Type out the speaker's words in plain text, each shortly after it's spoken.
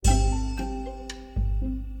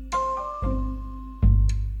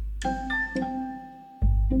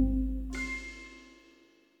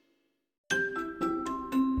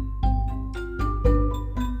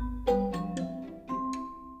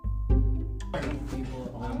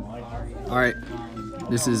Alright,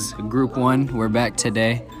 this is Group 1. We're back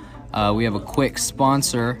today. We have a quick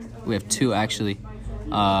sponsor. We have two, actually.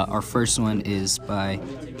 Our first one is by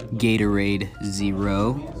Gatorade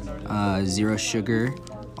Zero. Zero sugar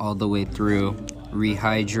all the way through.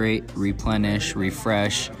 Rehydrate, replenish,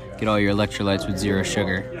 refresh. Get all your electrolytes with zero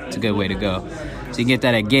sugar. It's a good way to go. So you can get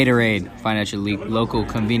that at Gatorade. Find it at your local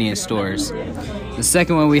convenience stores. The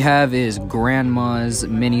second one we have is Grandma's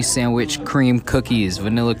Mini Sandwich Cream Cookies.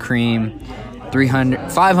 Vanilla cream,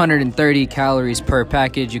 530 calories per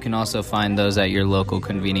package. You can also find those at your local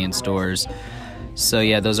convenience stores. So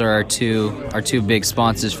yeah, those are our two big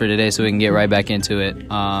sponsors for today, so we can get right back into it.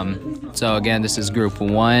 So again, this is Group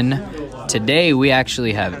 1. Today we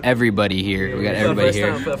actually have everybody here. We got everybody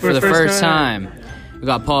here for the first time. We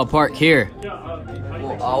got Paul Park here.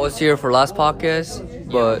 Well, I was here for last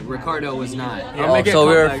podcast, but Ricardo was not. so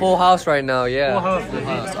we're at full house right now. Yeah, Full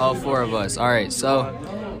house, all four of us. All right, so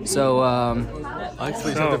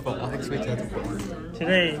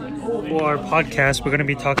today, for our podcast, we're going to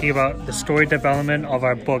be talking about the story development of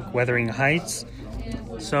our book, Wuthering Heights.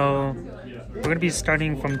 So, we're going to be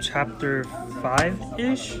starting from chapter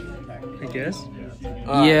 5-ish, I guess.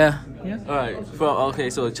 yeah. Alright,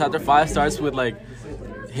 so chapter 5 starts with like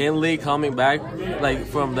Hindley coming back like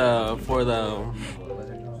from the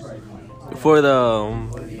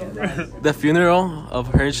funeral of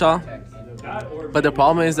Henshaw. But the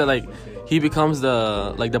problem is that like he becomes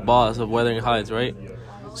the boss of Wuthering Heights, right?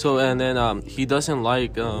 So and then he doesn't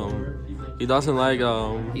like Heathcliff.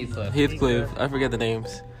 I forget the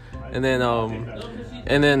names. And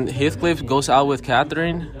then Heathcliff goes out with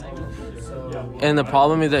Catherine. And the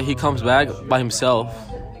problem is that he comes back by himself.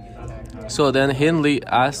 So then Hindley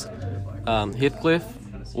asks Heathcliff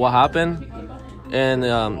what happened, and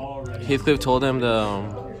Heathcliff told him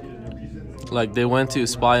they went to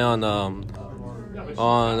spy on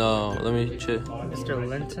let me check. Mr.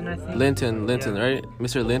 Linton, I think? Linton, Yeah. right?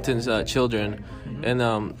 Mr. Linton's children. And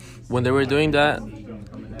when they were doing that,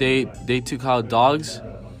 they took out dogs,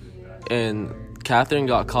 and Catherine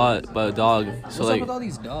got caught by a dog. So What's up with all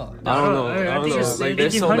these dogs? I don't know. Like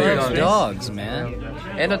there's so many dogs. Dogs, man.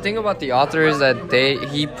 and the thing about the author is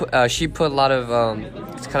that she put a lot of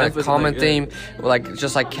kind of common theme,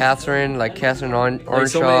 just like Catherine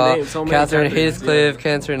Earnshaw, Catherine Heathcliff,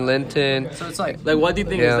 Catherine Linton. So it's like what do you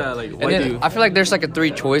think is that? Like, and then I feel like there's like a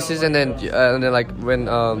 3 choices, and then like when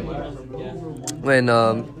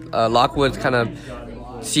Lockwood kind of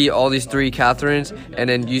see all these 3 Catherines, and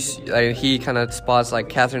then he kind of spots like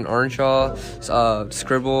Catherine Earnshaw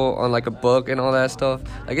scribble on like a book and all that stuff.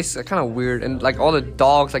 Like it's kind of weird, and like all the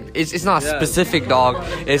dogs, like it's not a specific dog,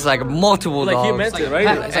 it's like multiple dogs. Like he meant it, right?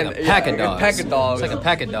 It's like a pack of dogs. Pack of dogs. It's like a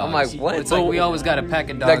pack of dogs. I'm like, what? It's like we always got a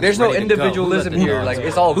pack of dogs. Like there's no ready to go. individualism here. Like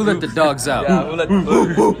it's all Who let the dogs out? Yeah, who let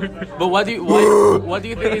But what do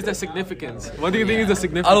you think is the significance? What do you think is the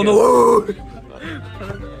significance? I don't know.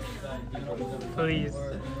 Please.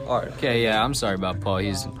 Okay, yeah, I'm sorry about Paul.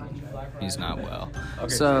 He's not well. Okay.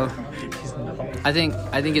 So I think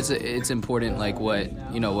it's important, like what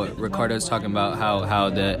Ricardo's talking about, how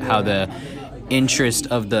the interest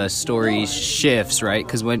of the story shifts, right?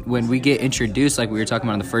 Because when we get introduced, like we were talking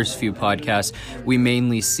about in the first few podcasts, we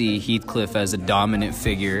mainly see Heathcliff as a dominant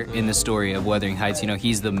figure in the story of Wuthering Heights.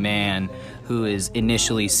 He's the man who is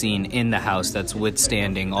initially seen in the house that's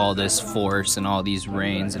withstanding all this force and all these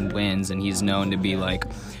rains and winds, and he's known to be like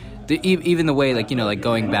even the way, like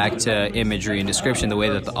going back to imagery and description, the way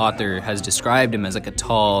that the author has described him as like a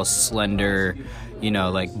tall, slender,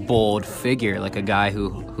 like bold figure, like a guy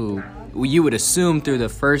who you would assume through the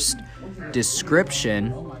first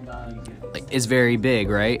description is very big,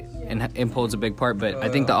 right? And holds a big part. But I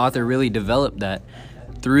think the author really developed that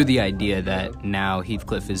through the idea that now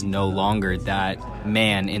Heathcliff is no longer that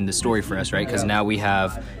man in the story for us, right? Because now we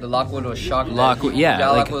have the Lockwood was shocked. Lockwood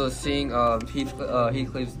was seeing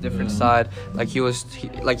Heathcliff's different side. Like he was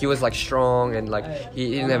strong, and like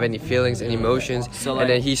he didn't have any feelings and emotions. So and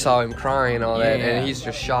then he saw him crying and all that, and he's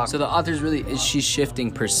just shocked. So the author's she's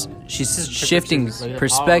shifting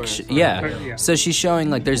perspective. Yeah. So she's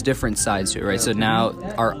showing like there's different sides to it, right? So now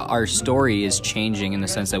our story is changing in the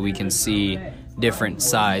sense that we can see different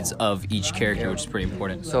sides of each character, which is pretty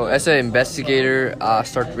important. So as an investigator, I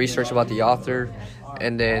started research about the author,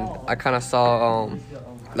 and then I kind of saw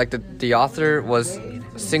the author was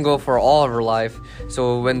single for all of her life.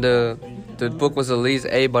 So when the book was released,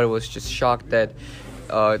 everybody was just shocked that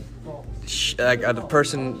the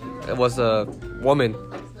person was a woman,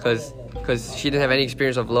 because she didn't have any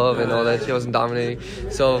experience of love and all that. She wasn't dominating.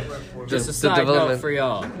 So just a side note for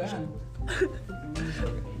y'all.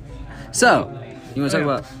 So You want to talk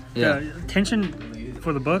about? Yeah. Tension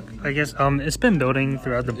for the book, I guess. It's been building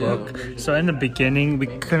throughout the book. So in the beginning, we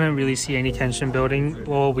couldn't really see any tension building.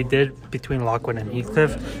 Well, we did between Lockwood and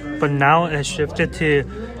Heathcliff, but now it shifted to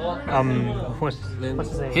what's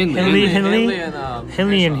his name?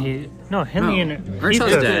 Hindley and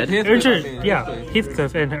Earnshaw's dead.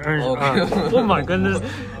 Heathcliff and Earnshaw. Oh my goodness,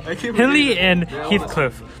 Hindley and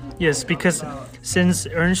Heathcliff. Yes, because since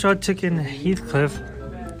Earnshaw took in Heathcliff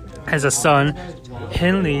as a son,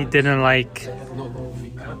 Hindley didn't like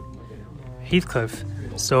Heathcliff,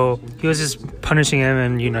 so he was just punishing him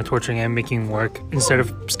and torturing him, making him work instead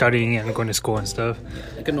of studying and going to school and stuff.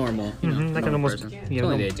 Like a normal, like a normal person. Yeah,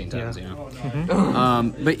 only the 18 times,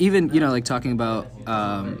 But even like talking about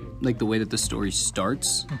like the way that the story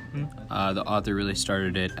starts, the author really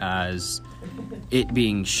started it as it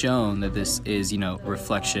being shown that this is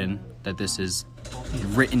reflection, that this is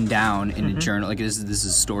written down in a journal, like this is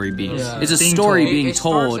a story being it's a story being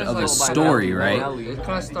told of a story, right? It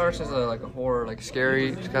kind of starts as a horror,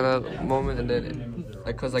 scary kind of moment, and then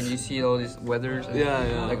because you see all these weathers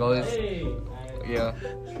and all this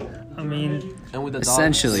I mean, and with the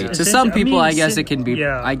essentially to some people I guess it can be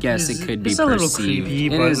I guess it could be it's a little perceived creepy,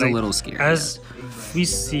 it but is a little scary as we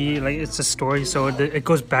see it's a story, so it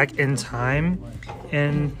goes back in time.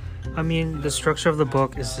 And I mean, the structure of the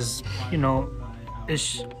book is just it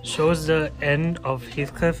shows the end of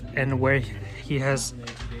Heathcliff and where he has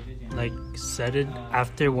said it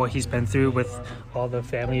after what he's been through with all the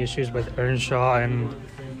family issues with Earnshaw and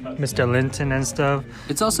Mr. Linton and stuff.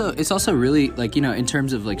 It's also really in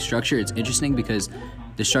terms of structure, it's interesting because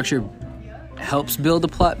the structure helps build the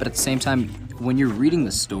plot, but at the same time when you're reading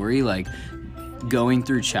the story, going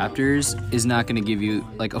through chapters is not going to give you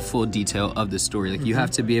a full detail of the story. You have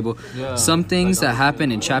to be able some things that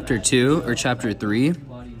happen in chapter 2 or chapter 3,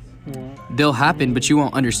 they'll happen, but you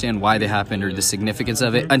won't understand why they happened or the significance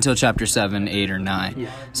of it until chapter 7, 8, or 9.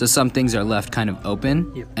 So some things are left kind of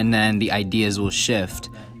open, and then the ideas will shift,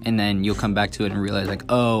 and then you'll come back to it and realize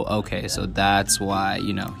oh, okay, so that's why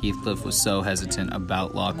Heathcliff was so hesitant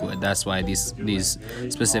about Lockwood. That's why these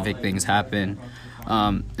specific things happen.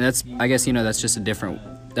 That's I guess that's just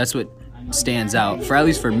that's what stands out for, at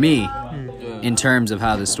least for me, in terms of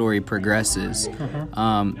how the story progresses.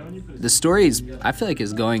 The story I feel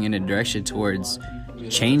is going in a direction towards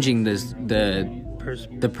changing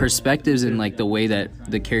the perspectives and the way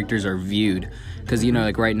that the characters are viewed, because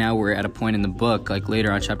right now we're at a point in the book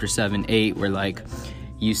later on chapter 7, 8 where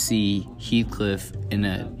you see Heathcliff in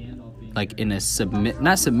a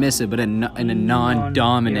not submissive but in a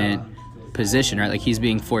non-dominant position, right? He's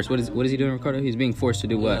being forced. What is he doing, Ricardo? He's being forced to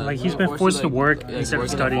do what? He's been forced to work instead of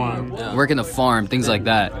studying. Work in the farm, things like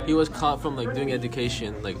that. He was caught from doing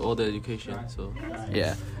education, all the education. So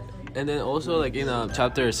yeah. And then also in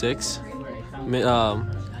chapter 6,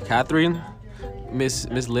 Catherine, Miss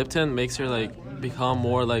Lipton makes her become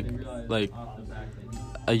more like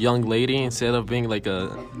a young lady instead of being a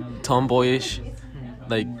tomboyish, you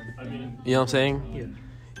know what I'm saying? Yeah.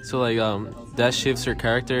 So that shifts her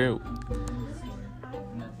character.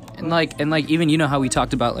 And even how we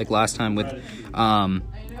talked about last time with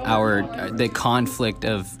the conflict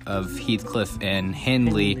of Heathcliff and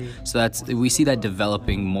Hindley. So we see that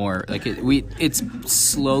developing more. It's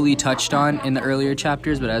slowly touched on in the earlier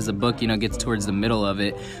chapters, but as the book gets towards the middle of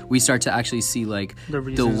it, we start to actually see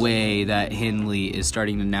the way that Hindley is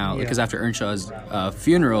starting to now, because after Earnshaw's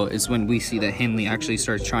funeral is when we see that Hindley actually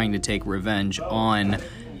starts trying to take revenge on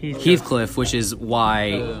Heathcliff, which is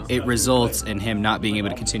why it results in him not being able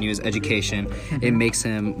to continue his education. It makes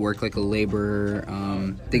him work like a laborer,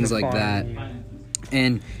 things like that.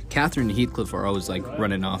 And Catherine and Heathcliff are always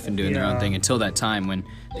running off and doing their own thing until that time when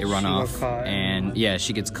they run off. And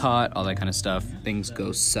she gets caught, all that kind of stuff. Things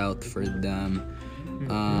go south for them.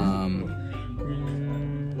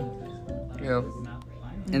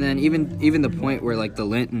 And then even the point where the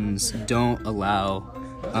Lintons don't allow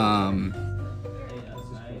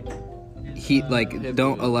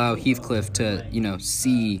don't allow Heathcliff to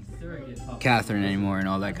see Catherine anymore and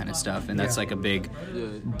all that kind of stuff, and that's a big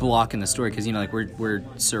block in the story, because we're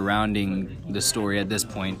surrounding the story at this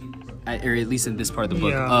point, or at least in this part of the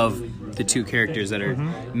book, of the two characters that are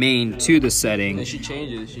main to the setting. And she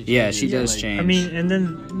changes. She does change. I mean, and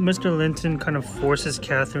then Mr. Linton kind of forces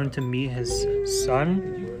Catherine to meet his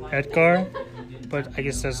son, Edgar, but I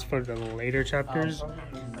guess that's for the later chapters,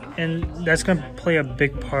 and that's gonna play a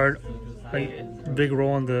big part, big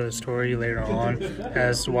role in the story later on,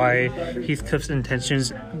 as why Heathcliff's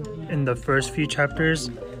intentions in the first few chapters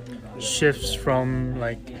shifts from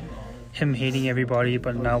him hating everybody,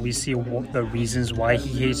 but now we see the reasons why he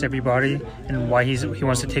hates everybody and why he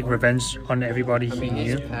wants to take revenge on everybody he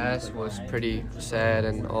knew. His past was pretty sad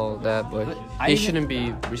and all that, but he shouldn't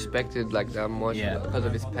be respected like that much because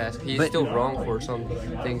of his past. He's still wrong for some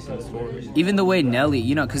things in the story. Even the way Nelly,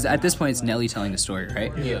 because at this point it's Nelly telling the story,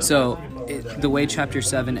 right? Yeah. So the way chapter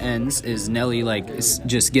 7 ends is Nelly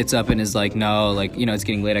just gets up and is like, no, it's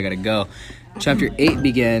getting late, I gotta go. Chapter 8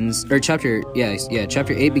 begins, chapter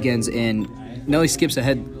 8 begins, and Nelly skips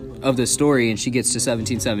ahead of the story, and she gets to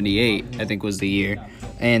 1778, I think was the year,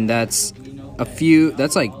 and that's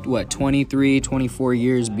 23, 24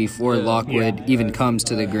 years before Lockwood even comes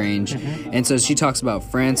to the Grange. And so she talks about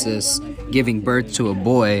Francis giving birth to a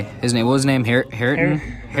boy. What was his name? Hareton?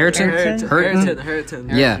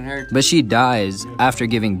 Yeah, but she dies after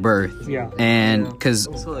giving birth. Yeah. And because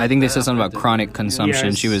I think they said something about chronic consumption,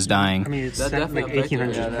 Yeah, she was dying. I mean, it's That like definitely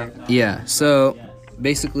 1800s. Yeah, so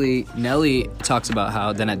basically Nelly talks about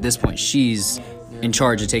how then at this point she's in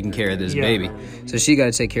charge of taking care of this baby. So she got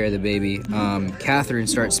to take care of the baby. Catherine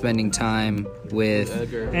starts spending time with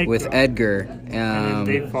Edgar. And then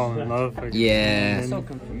they fall in love. Yeah. And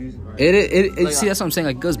then- See, that's what I'm saying.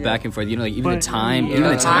 Like, it goes back and forth. Even the But- time, Yeah.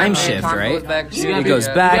 even the time shift, Time right? goes back. It goes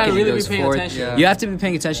back and it really goes be paying forth. attention. You have to be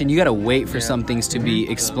paying attention. You got to wait for some things to be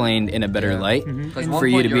explained in a better light for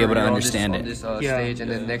you to be able to understand on it. this Yeah. stage, and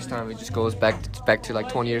then next time it just goes back to like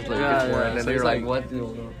 20 years later, Yeah, before, yeah. and then So you're it's like, like-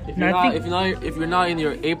 what? If And I if you're not in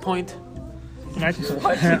your 8 point, I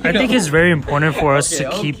think it's very important for us to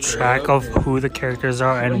keep track of who the characters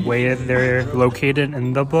are and where they're located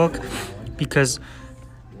in the book, because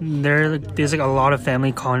there's like a lot of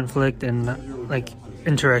family conflict and like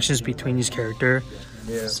interactions between these characters.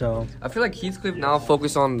 Yeah. So I feel like Heathcliff now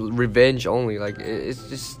focused on revenge only. Like it's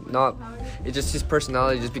just not. It just his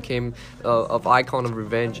personality just became of icon of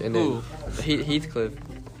revenge, and then Heathcliff.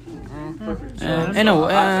 In a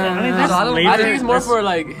way, I mean, that's I later. think it's more for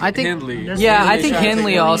like I think- Hindley. That's- Yeah, I Hindley think trying to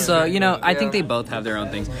Hindley take also. Hindley. I think they both have their own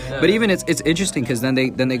things. But even it's interesting because then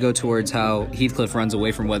they go towards how Heathcliff runs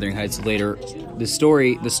away from Wuthering Heights later. The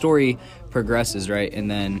story progresses, right, and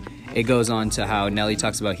then it goes on to how Nellie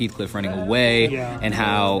talks about Heathcliff running away, Yeah. and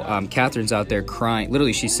how Catherine's out there crying.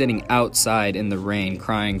 Literally, she's sitting outside in the rain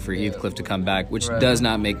crying for Heathcliff to come back, which does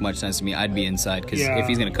not make much sense to me. I'd be inside because Yeah. if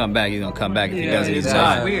he's gonna come back, he's gonna come back. If he Yeah, doesn't, he's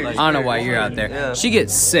exactly. not. Weird. I don't know why you're out there. Yeah. She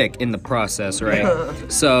gets sick in the process, right?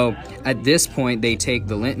 So at this point, the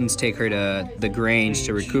Lintons take her to the Grange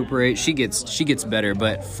to recuperate. She gets better,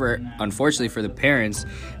 but unfortunately for the parents,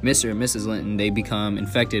 Mr. and Mrs. Linton, they become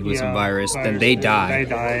infected with some virus, then they die. They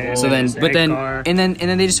die. So then, It's but then, Edgar. and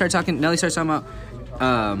then they just start talking. Nellie starts talking about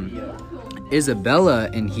Isabella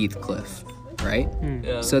and Heathcliff, right?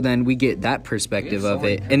 Yeah. So then we get that perspective of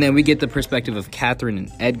it, and then we get the perspective of Catherine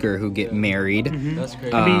and Edgar who get married. That's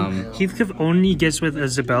crazy. I mean, Heathcliff only gets with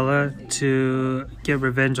Isabella to get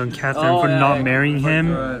revenge on Catherine Oh, for yeah, not yeah. marrying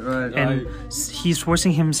him, Right. and he's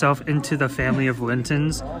forcing himself into the family of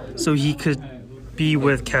Lintons so he could be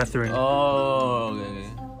with Catherine. Oh, okay.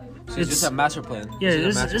 So it's just a master plan. Yeah,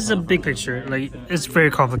 It's just it's a big picture. Like, it's very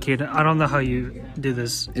complicated. I don't know how you do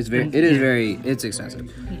this. It's extensive.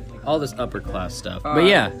 All this upper class stuff. But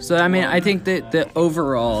yeah, so I mean, I think that the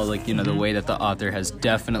overall, the way that the author has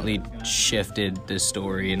definitely shifted the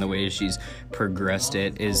story and the way she's progressed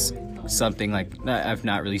it is something like I've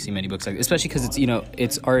not really seen many books like, especially because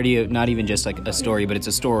it's already not even just like a story, but it's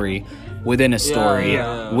a story within a story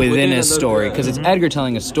yeah. within a Within story, the- because it's Edgar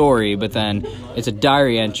telling a story, but then it's a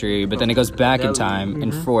diary entry, but then it goes back in time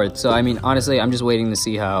and forth. So I mean, honestly, I'm just waiting to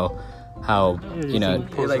see how It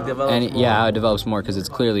like develops and more. yeah, how it develops more, because it's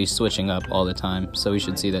clearly switching up all the time. So we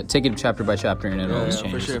should see that. Take it chapter by chapter, and it always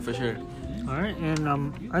for changes. sure. All right, and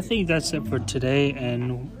I think that's it for today.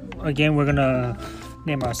 And again, we're gonna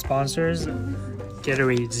name our sponsors: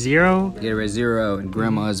 Gatorade Zero. Gatorade Zero and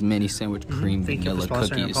Grandma's mini sandwich cream Thank you for vanilla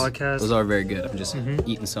sponsoring cookies. our podcast. Those are very good. I'm just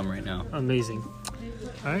eating some right now. Amazing.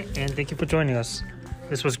 All right, and thank you for joining us.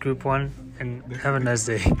 This was Group 1, and have a nice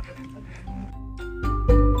day.